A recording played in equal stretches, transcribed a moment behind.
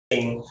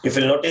if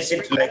you'll notice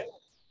it like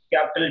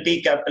capital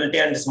T,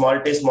 and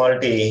small t, small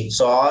t.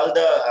 So all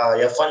the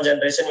F1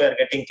 generation, we are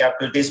getting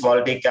capital T,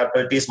 small t,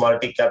 capital T, small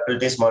t, capital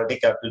T, small t,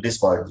 capital T,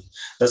 small t.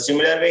 The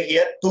similar way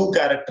here, two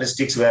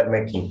characteristics we are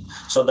making.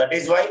 So that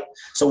is why.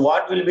 So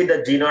what will be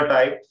the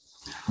genotype?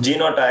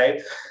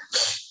 Genotype.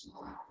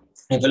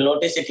 If you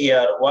notice it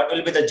here, what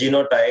will be the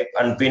genotype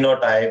and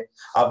phenotype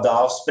of the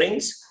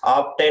offsprings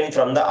obtained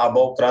from the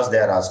above cross they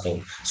are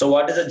asking. So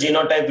what is the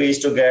genotype we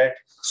used to get?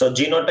 So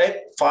genotype,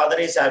 father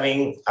is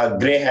having a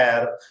gray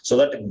hair. So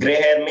that gray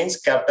hair means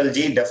capital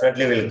G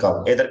definitely will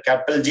come. Either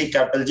capital G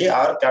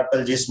or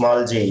capital G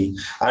small g.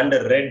 And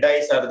red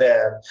eyes are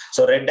there.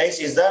 So red eyes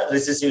is the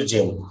recessive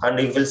gene. And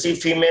if you will see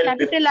female,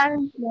 Capital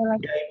and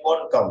it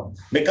won't come.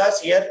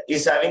 Because here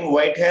is having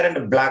white hair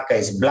and black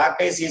eyes.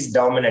 Black eyes is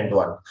dominant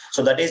one.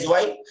 So that is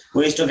why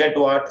we used to get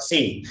what?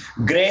 See,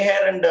 gray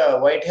hair and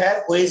white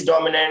hair, who is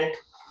dominant?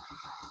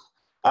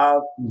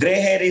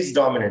 Gray hair is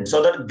dominant,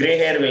 so that gray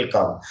hair will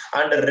come.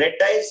 And red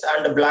eyes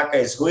and black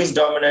eyes, who is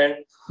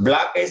dominant?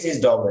 Black eyes is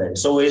dominant,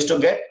 so we used to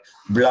get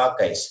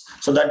black eyes.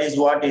 So that is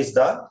what is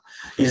the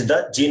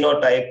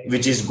genotype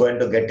which is going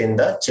to get in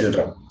the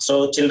children.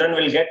 So children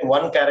will get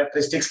one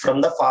characteristics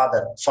from the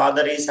father.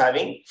 Father is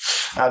having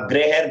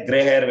gray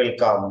hair will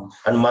come,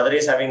 and mother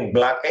is having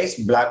black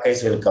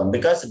eyes will come,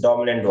 because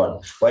dominant one.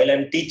 While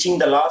I'm teaching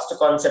the last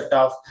concept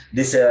of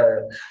this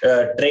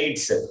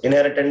traits,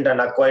 inherited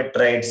and acquired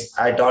traits,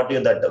 I taught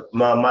you that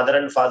mother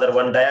and father,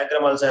 one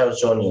diagram also I have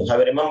shown you. Have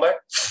you remembered?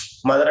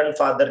 Mother and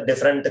father,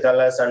 different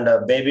colors, and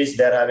babies,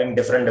 they're having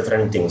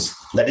different things.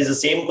 That is the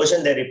same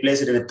question, they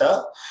replaced it with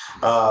the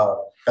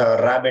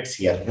rabbits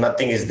here.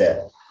 Nothing is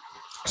there.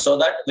 So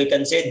that we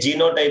can say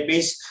genotype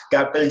is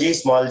capital G,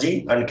 small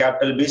g, and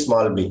capital B,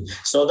 small b.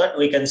 So that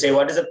we can say,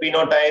 what is the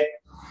phenotype?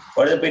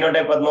 What is the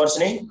phenotype,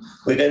 Padmoshni?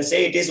 We can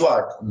say it is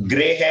what?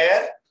 Gray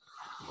hair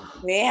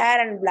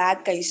and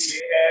black eyes.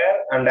 Gray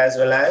hair and as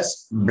well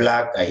as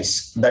black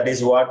eyes. That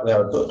is what we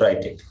have to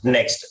write it.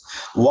 Next,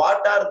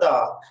 what are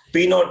the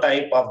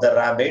phenotype of the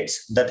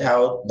rabbits that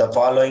have the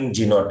following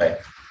genotype?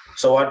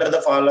 So what are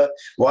the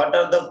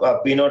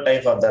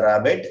phenotype of the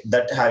rabbit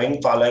that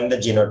having following the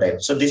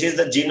genotype? So this is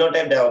the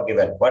genotype they have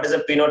given. What is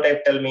the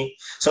phenotype? Tell me.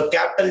 So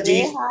capital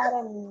G,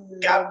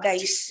 capital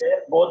G,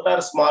 both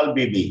are small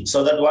bb.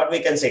 So that what we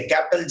can say,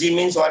 capital G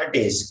means what it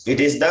is? It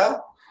is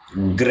the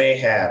gray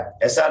hair.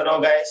 Yes or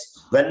no, guys?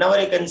 Whenever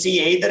you can see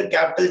either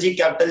capital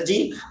G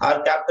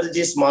or capital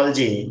G small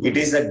g, it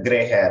is a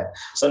gray hair.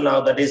 So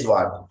now that is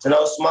what? So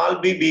now small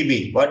b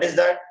bb. What is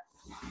that?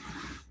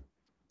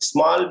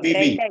 Small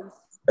bb.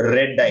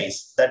 Red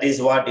eyes. That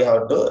is what you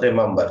have to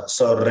remember.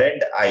 So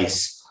red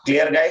eyes.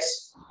 Clear,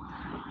 guys?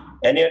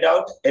 Any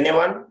doubt?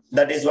 Anyone?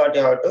 That is what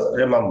you have to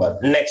remember.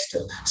 Next,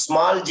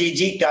 small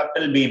gg,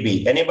 capital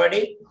bb.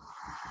 Anybody?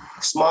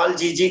 Small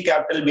gg,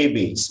 capital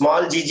bb.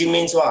 Small gg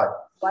means what?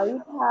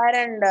 White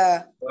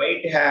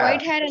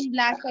hair and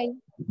black eye.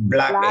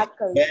 Black eyes.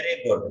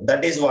 Very good.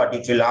 That is what.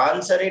 If you'll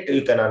answer it,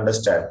 you can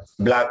understand.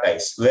 Black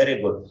eyes.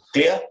 Very good.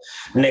 Clear?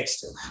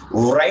 Next,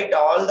 write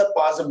all the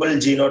possible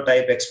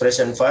genotype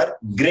expression for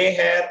gray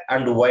hair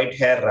and white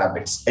hair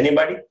rabbits.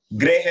 Anybody?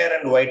 Gray hair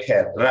and white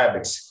hair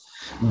rabbits.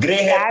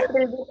 Gray hair.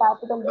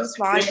 Capital B,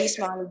 small b,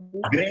 small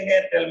b. Gray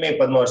hair, tell me,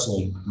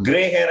 Padmoshni.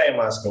 Gray hair, I am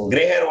asking.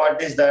 Gray hair,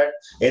 what is that?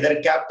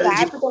 Either capital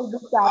G,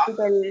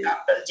 capital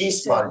G,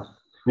 small.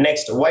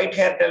 Next, white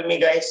hair, tell me,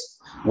 guys.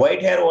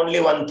 White hair, only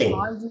one thing.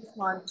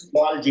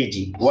 Small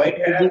gg. White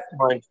hair.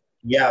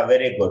 Yeah,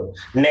 very good.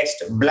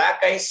 Next,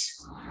 black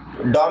eyes,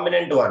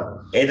 dominant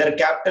one. Either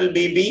capital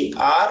BB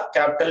or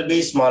capital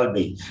B, small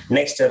b.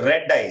 Next,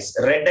 red eyes.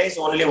 Red eyes,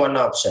 only one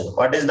option.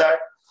 What is that?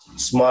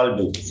 Small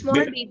b. Small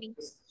baby.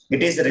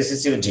 It is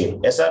recessive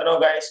gene. Yes or no,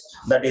 guys?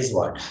 That is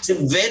what. It's a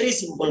very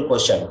simple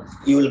question.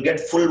 You will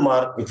get full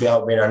mark if you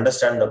have been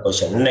understand the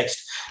question.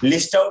 Next,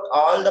 list out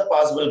all the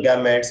possible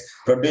gametes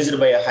produced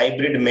by a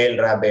hybrid male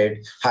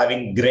rabbit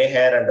having gray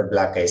hair and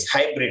black eyes.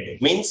 Hybrid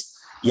means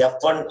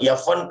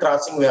F1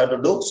 crossing we have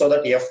to do, so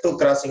that F2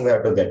 crossing we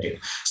have to get it.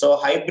 So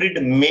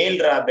hybrid male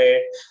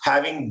rabbit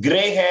having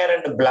gray hair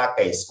and black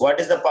eyes. What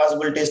is the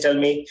possibilities? Tell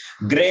me.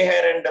 Gray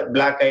hair and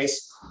black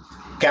eyes.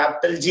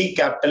 Capital G,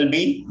 capital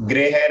B,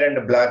 gray hair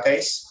and black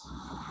eyes,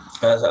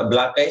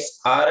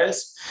 or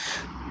else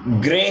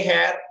gray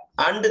hair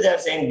and they are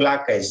saying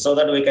black eyes, so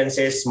that we can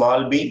say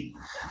small b.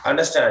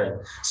 Understand?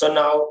 So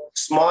now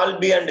small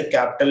b and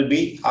capital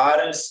B, or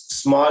else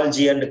small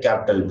g and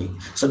capital B.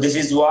 So this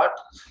is what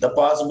the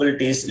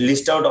possibilities.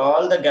 List out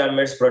all the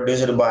gametes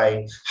produced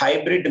by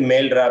hybrid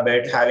male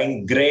rabbit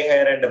having gray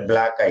hair and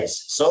black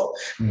eyes. So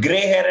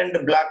gray hair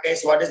and black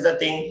eyes, what is the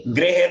thing?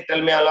 Gray hair,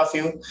 tell me all of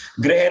you.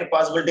 Gray hair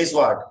possibilities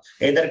what?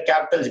 Either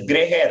capital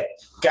gray hair.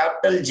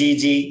 capital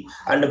GG,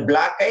 and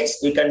black ice,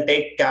 we can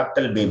take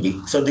capital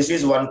BB. So this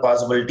is one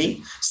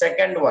possibility.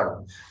 Second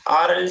one,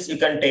 or else you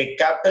can take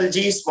capital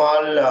G,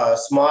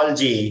 small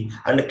g,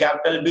 and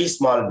capital B,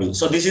 small b.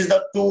 So this is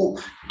the two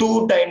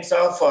types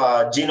of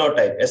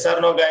genotype. Yes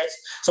or no, guys?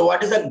 So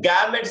what is the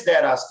gametes they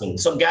are asking?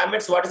 So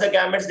gametes, what is the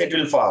gametes that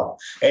will form?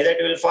 Either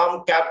it will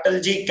form capital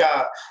G,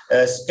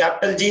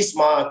 capital G,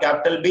 small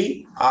capital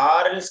B,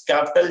 or else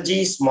capital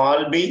G,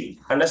 small b.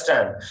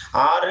 Understand?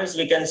 Or else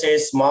we can say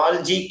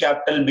small g,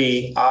 capital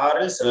B, or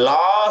else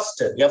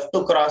last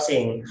F2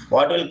 crossing,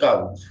 what will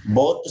come?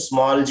 Both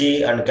small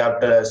g and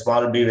capital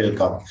small b will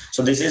come.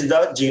 So this is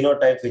the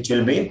genotype which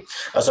will be,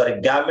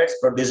 gametes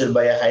produced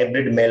by a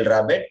hybrid male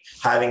rabbit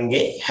having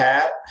a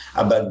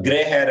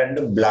gray hair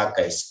and black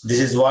eyes. This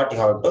is what you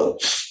have to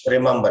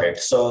remember it.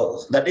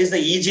 So that is the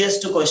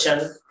easiest question.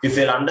 If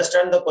you'll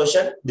understand the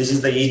question, this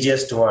is the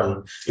easiest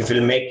one. If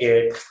you'll make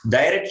it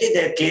directly,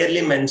 they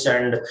clearly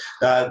mentioned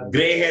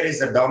gray hair is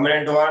the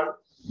dominant one,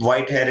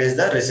 white hair is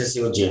the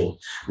recessive gene.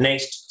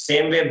 Next,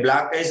 same way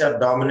black eyes are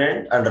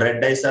dominant and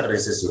red eyes are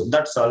recessive.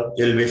 That's all.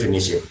 You'll be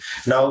finishing.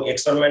 Now,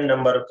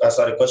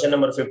 question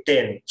number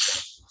 15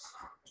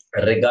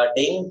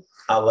 regarding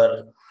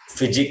our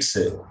physics,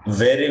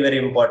 very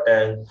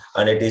important,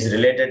 and it is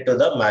related to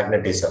the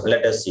magnetism.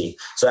 Let us see.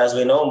 So as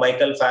we know,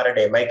 Michael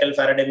Faraday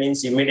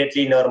means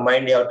immediately in our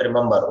mind you have to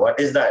remember what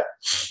is that?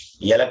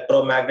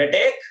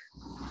 Electromagnetic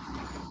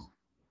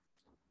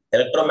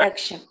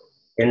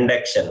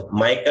induction.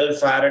 Michael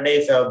Faraday,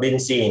 if you have been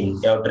seen,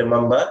 you have to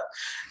remember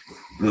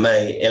my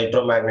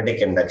electromagnetic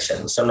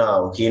induction. So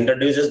now he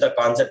introduces the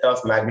concept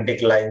of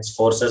magnetic lines,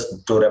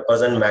 forces to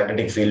represent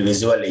magnetic field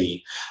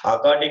visually.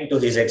 According to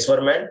his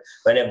experiment,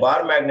 when a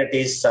bar magnet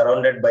is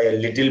surrounded by a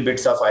little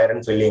bits of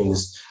iron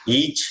fillings,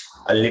 each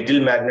a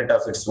little magnet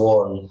of its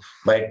own,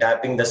 by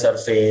tapping the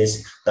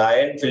surface, the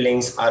iron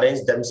fillings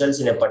arrange themselves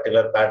in a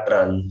particular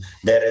pattern.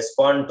 They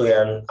respond to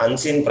an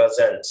unseen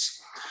presence,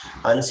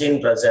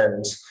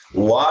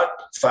 what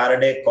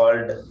Faraday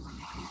called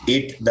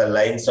it the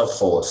lines of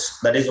force.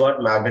 That is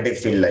what magnetic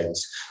field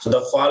lines. So the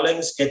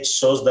following sketch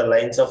shows the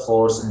lines of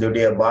force due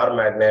to a bar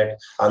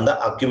magnet and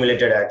the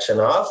accumulated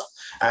action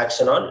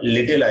on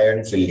little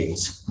iron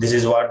fillings. This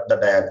is what the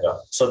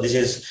diagram. So this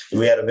is,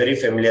 we are very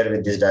familiar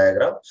with this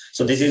diagram.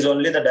 So this is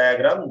only the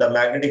diagram, the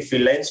magnetic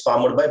field lines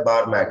formed by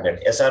bar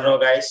magnet. Yes or no,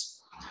 guys?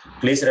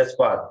 Please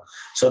respond.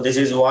 So this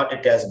is what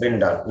it has been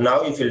done.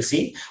 Now if you'll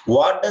see,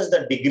 what does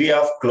the degree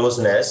of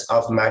closeness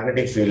of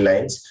magnetic field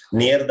lines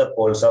near the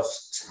poles of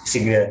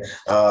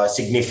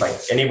signify?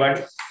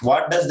 Anybody?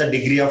 What does the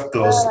degree of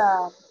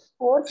closeness?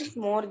 Force is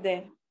more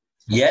there.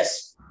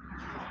 Yes.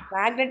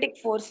 Magnetic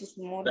force is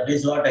more. That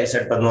is what I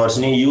said,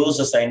 Padmavarshini. Use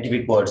the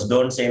scientific words.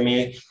 Don't say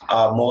me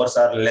more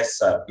or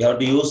less. You have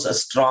to use a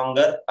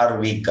stronger or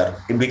weaker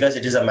because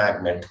it is a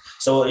magnet.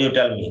 So you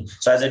tell me.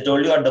 So as I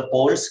told you, at the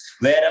poles,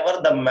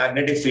 wherever the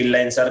magnetic field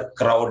lines are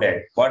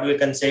crowded, what we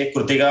can say,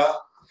 Krutika,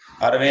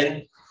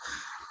 Arvind,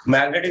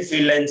 magnetic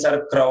field lines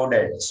are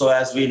crowded. So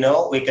as we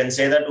know, we can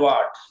say that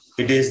what?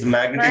 It is the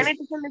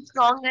magnetism is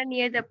stronger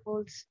near the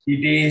poles.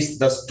 It is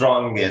the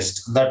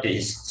strongest. That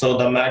is. So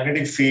the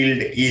magnetic field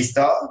is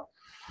the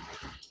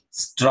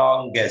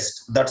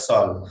strongest. That's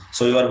all.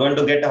 So you are going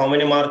to get how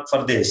many marks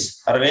for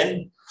this?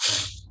 Arvind?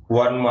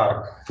 1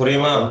 mark.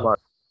 Purima?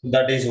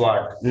 That is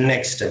what?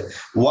 Next.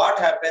 What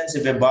happens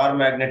if a bar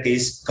magnet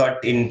is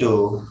cut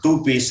into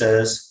 2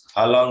 pieces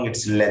along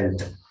its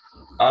length?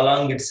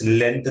 Along its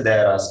length they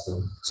are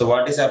asking. So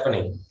what is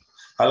happening?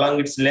 Along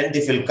its length,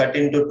 if you cut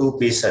into 2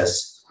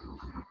 pieces,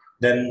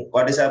 then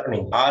what is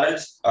happening? Or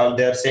else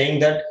they are saying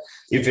that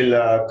if you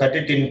cut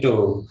it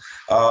into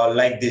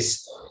like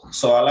this.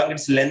 So along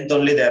its length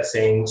only they are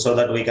saying, so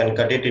that we can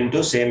cut it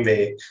into same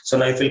way. So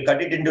now if you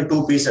cut it into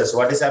 2 pieces,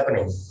 what is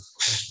happening?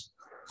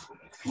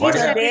 What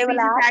is happening?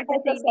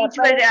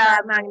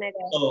 Magnet.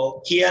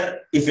 So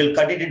here, if you'll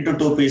cut it into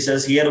 2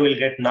 pieces, here we'll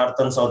get north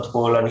and south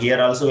pole, and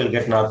here also we'll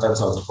get north and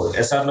south pole.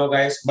 Yes or no,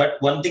 guys? But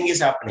one thing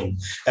is happening.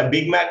 A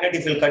big magnet,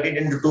 if you'll cut it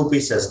into 2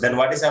 pieces, then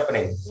what is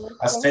happening?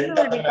 A strength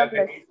of the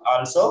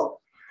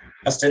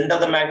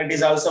magnet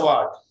is also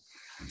what?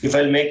 If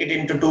I'll make it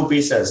into 2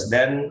 pieces,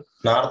 then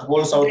north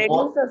pole, south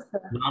pole,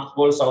 north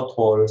pole, south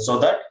pole, so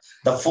that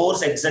the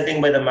force exerting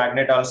by the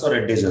magnet also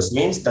reduces.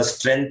 Means the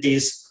strength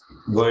is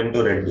going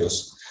to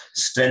reduce.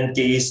 Strength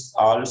is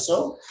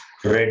also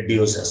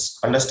reduces.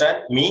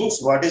 Understand? Means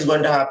what is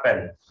going to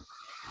happen?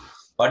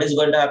 What is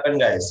going to happen,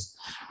 guys?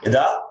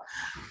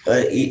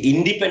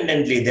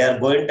 Independently, they are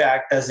going to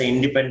act as an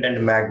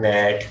independent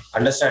magnet.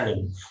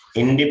 Understanding?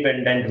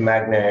 Independent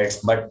magnets,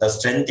 but the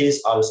strength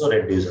is also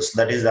reduces.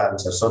 That is the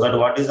answer. So that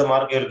what is the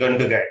mark you're going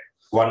to get?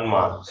 1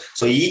 mark.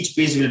 So each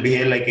piece will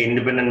behave like an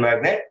independent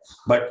magnet,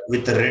 but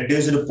with the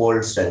reduced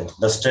pole strength.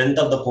 The strength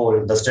of the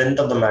pole, the strength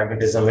of the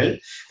magnetism will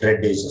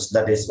reduces.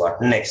 That is what.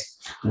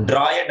 Next,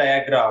 draw a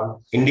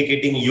diagram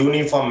indicating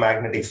uniform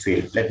magnetic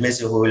field. Let me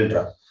see who will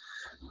draw.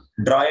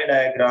 Draw a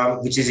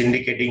diagram which is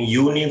indicating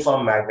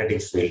uniform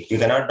magnetic field. You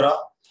cannot draw.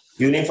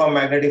 Uniform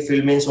magnetic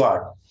field means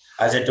what?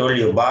 As I told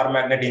you, bar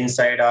magnet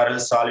inside or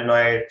else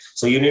solenoid.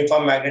 So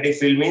uniform magnetic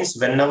field means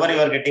whenever you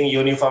are getting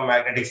uniform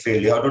magnetic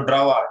field, you have to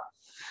draw what?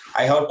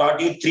 I have taught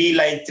you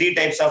three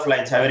types of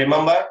lines. Have you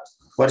remembered,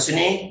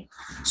 Varshini?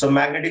 So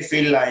magnetic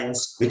field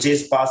lines, which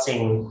is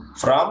passing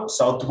from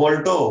South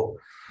Pole to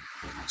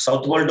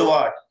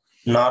what?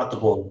 North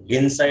Pole.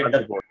 Inside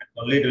the pole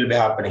only it will be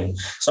happening.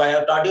 So I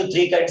have taught you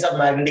three kinds of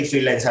magnetic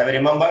field lines. Have you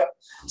remembered?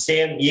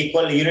 Same,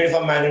 equal,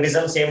 uniform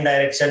magnetism, same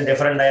direction,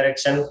 different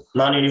direction,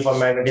 non-uniform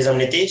magnetism,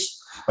 Nitish.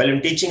 While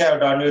in teaching, I have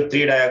taught you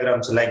three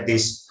diagrams like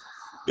this.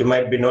 You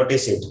might be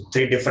notice it.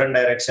 Three different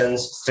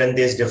directions, strength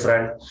is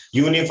different.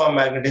 Uniform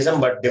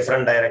magnetism, but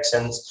different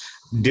directions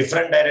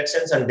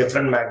and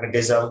different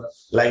magnetism.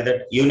 Like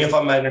that,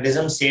 uniform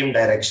magnetism, same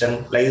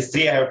direction. Like this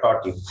three I have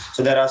taught you.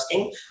 So they're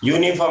asking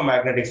uniform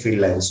magnetic field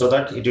lines so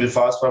that it will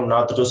pass from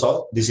north to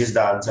south. This is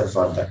the answer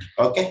for that.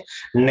 Okay.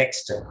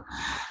 Next.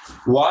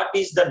 What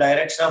is the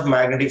direction of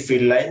magnetic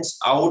field lines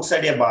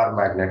outside a bar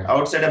magnet?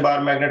 Outside a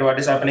bar magnet, what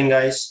is happening,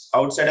 guys?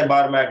 Outside a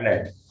bar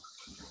magnet.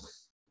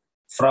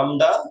 From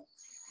the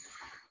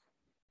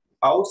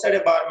outside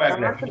a bar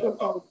magnet.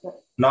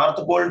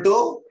 North pole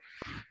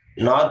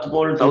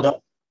to the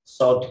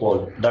south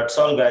pole. That's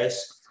all,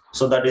 guys.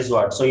 So that is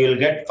what. So you'll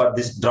get for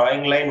this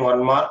drawing line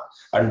 1 mark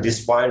and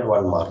this point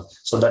 1 mark.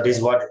 So that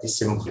is what it is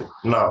simply.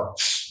 Now,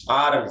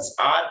 R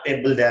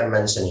table they are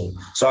mentioning.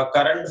 So a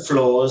current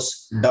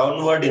flows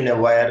downward in a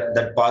wire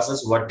that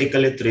passes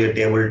vertically through a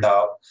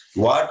tabletop.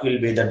 What will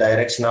be the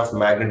direction of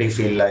magnetic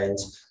field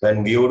lines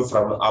when viewed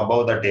from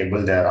above the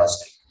table they are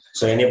asking?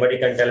 So anybody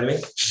can tell me?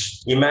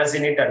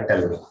 Imagine it and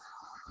tell me.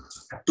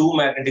 Two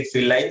magnetic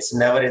field lines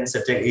never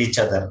intersect each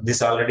other.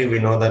 This already we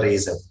know the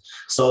reason.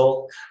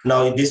 So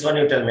now this one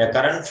you tell me a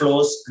current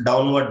flows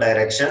downward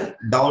direction,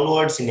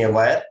 downwards in a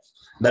wire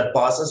that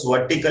passes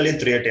vertically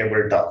through a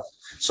tabletop.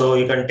 So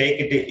you can take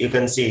it, you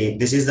can see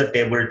this is the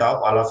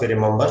tabletop, all of you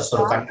remember. So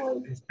the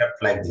current is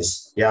kept like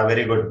this. Yeah,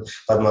 very good,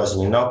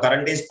 Padmashini. Now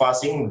current is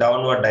passing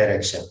downward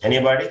direction.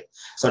 Anybody?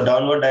 So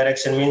downward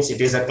direction means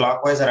it is a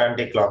clockwise or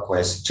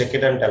anti-clockwise. Check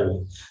it and tell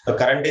me. The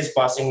current is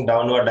passing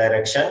downward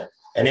direction.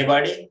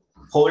 Anybody?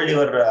 Hold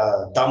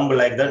your thumb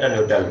like that and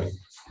you tell me.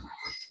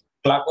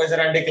 Clockwise or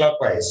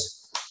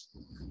anti-clockwise?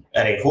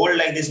 Alright, hold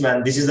like this,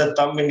 man. This is the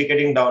thumb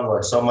indicating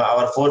downward. So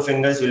our four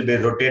fingers will be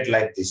rotate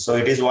like this. So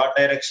it is what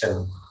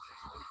direction?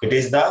 It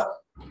is the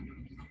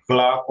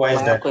clockwise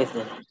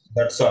direction.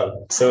 That's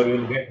all. So you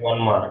will get 1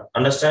 mark.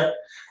 Understand?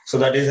 So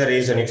that is the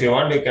reason. If you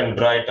want, you can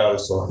draw it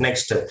also.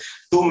 Next,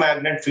 two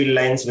magnet field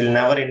lines will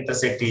never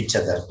intersect each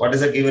other. What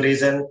is the given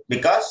reason?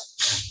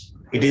 Because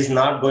it is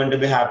not going to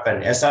be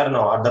happen. Yes or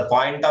no? At the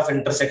point of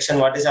intersection,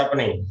 what is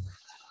happening?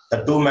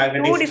 The two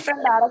magnetic... Two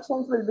different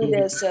directions will be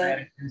there,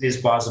 sir. Is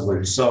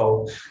possible.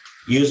 So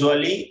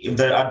usually, if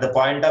at the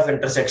point of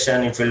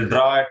intersection, if you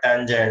draw a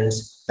tangent,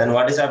 then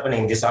what is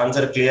happening? This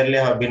answer clearly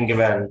have been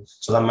given.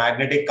 So the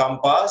magnetic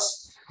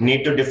compass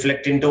need to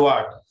deflect into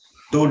what?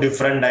 Two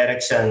different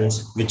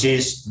directions, which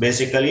is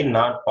basically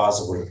not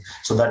possible.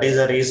 So that is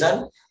the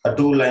reason the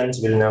two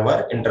lines will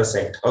never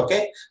intersect.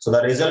 Okay. So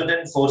the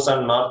resultant force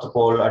on north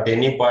pole at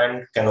any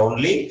point can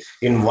only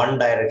in one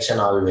direction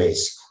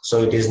always.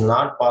 So it is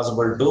not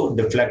possible to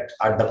deflect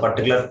at the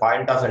particular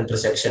point of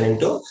intersection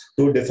into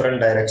two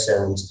different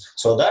directions.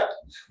 So that,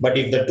 but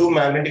if the two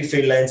magnetic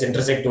field lines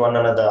intersect one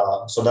another,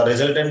 so the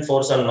resultant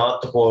force on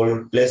north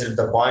pole placed at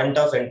the point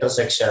of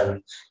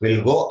intersection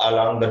will go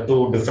along the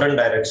two different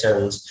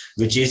directions,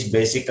 which is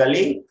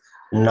basically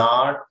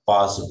not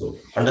possible.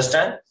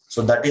 Understand?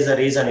 So that is the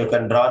reason you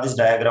can draw this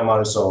diagram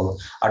also.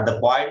 At the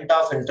point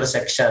of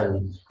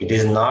intersection, it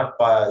is not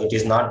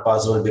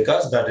possible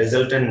because the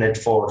resultant net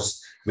force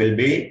will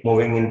be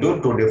moving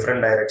into two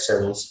different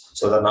directions.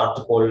 So the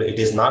north pole, it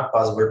is not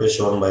possible to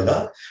shown by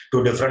the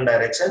two different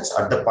directions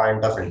at the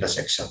point of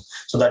intersection.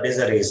 So that is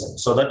the reason.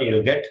 So that you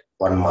will get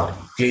 1 mark.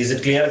 Is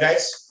it clear,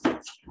 guys?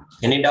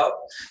 Any doubt?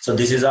 So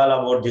this is all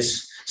about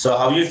this. So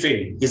how you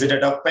feel? Is it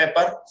a tough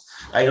paper?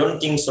 I don't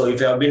think so.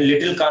 If you have been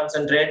little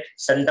concentrate,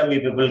 sometime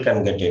you people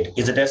can get it.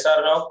 Is it yes or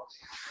no?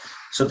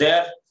 So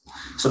there.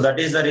 So that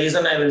is the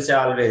reason I will say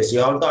always, you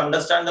have to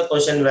understand the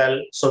question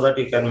well so that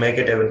you can make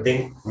it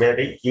everything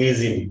very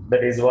easily.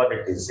 That is what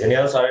it is.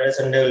 Anyhow, Saturday,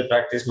 Sunday will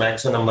practice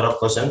maximum number of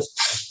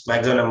questions,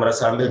 maximum number of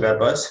sample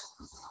papers.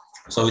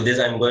 So with this,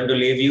 I'm going to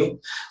leave you.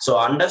 So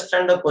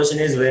understand the question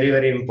is very,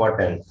 very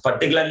important.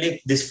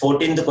 Particularly this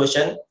 14th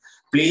question,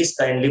 please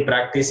kindly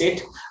practice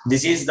it.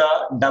 This is the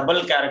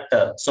double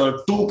character.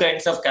 So two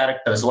kinds of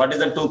characters. What is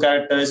the two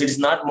characters? It is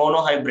not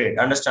monohybrid.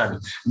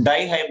 Understand?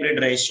 Dihybrid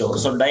ratio.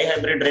 So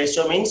dihybrid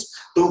ratio means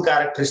two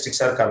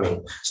characteristics are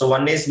coming. So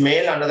one is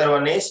male, another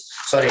one is,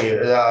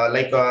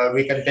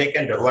 we can take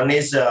it. One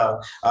is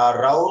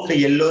round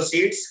yellow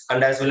seeds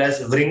and as well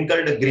as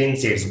wrinkled green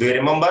seeds. Do you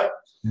remember?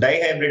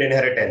 dihybrid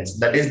inheritance.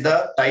 That is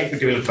the type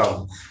it will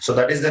come. So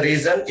that is the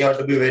reason you have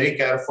to be very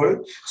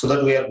careful, so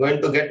that we are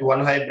going to get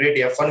one hybrid.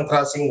 F1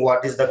 crossing,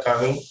 what is the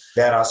coming?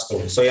 They are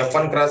asking. So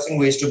F1 crossing,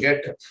 we used to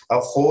get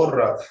a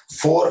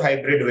four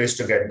hybrid ways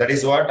to get. That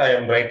is what I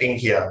am writing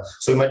here.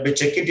 So you might be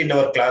check it in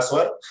our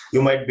classwork.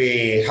 You might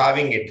be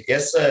having it.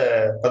 Yes,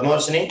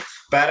 Padmarshini,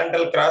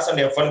 parental cross and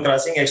F1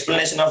 crossing,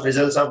 explanation of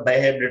results of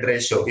dihybrid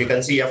ratio. You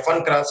can see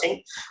F1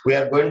 crossing, we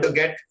are going to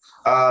get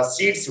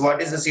seeds.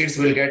 What is the seeds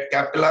we'll get?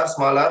 Capital R,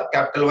 small r,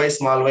 capital Y,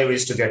 small y, we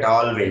used to get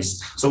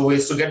always. So we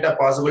used to get the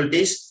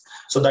possibilities.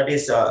 So that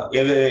is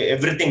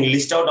everything.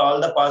 List out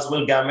all the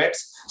possible gametes.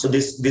 So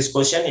this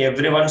question,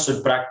 everyone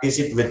should practice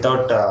it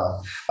without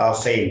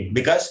fail,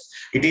 because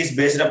it is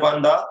based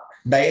upon the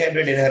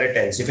dihybrid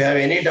inheritance. If you have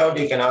any doubt,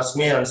 you can ask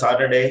me on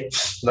Saturday.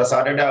 The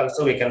Saturday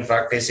also we can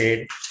practice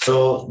it.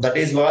 So that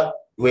is what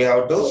we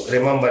have to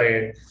remember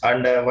it.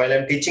 And while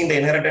I'm teaching the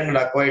inherited and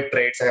acquired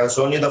traits, I have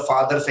shown you the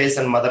father face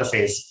and mother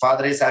face.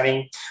 Father is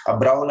having a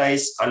brown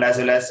eyes and as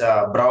well as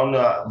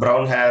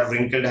brown hair,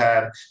 wrinkled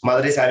hair.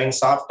 Mother is having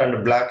soft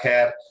and black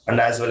hair and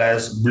as well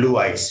as blue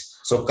eyes.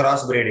 So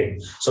crossbreeding.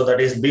 So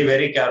that is, be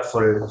very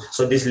careful.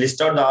 So this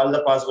list out all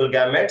the possible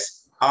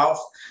gametes of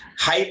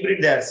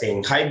hybrid. They are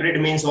saying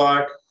hybrid means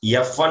what?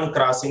 F1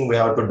 crossing, we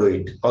have to do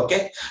it.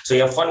 Okay. So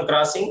F1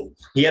 crossing,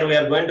 here we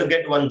are going to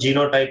get one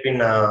genotype in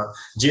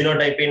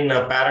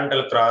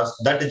parental cross.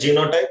 That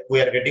genotype,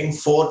 we are getting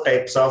 4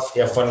 types of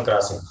F1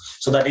 crossing.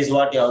 So that is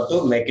what you have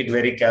to make it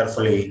very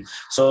carefully.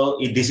 So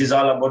this is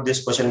all about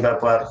this question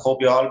paper.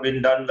 Hope you all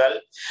been done well.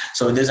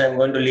 So with this, I'm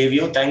going to leave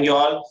you. Thank you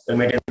all. We'll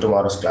meet in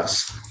tomorrow's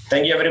class.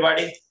 Thank you,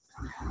 everybody.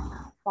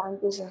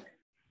 Thank you, sir.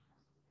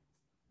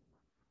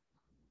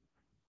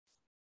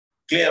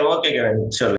 Clear? Okay, Kevin. Sure.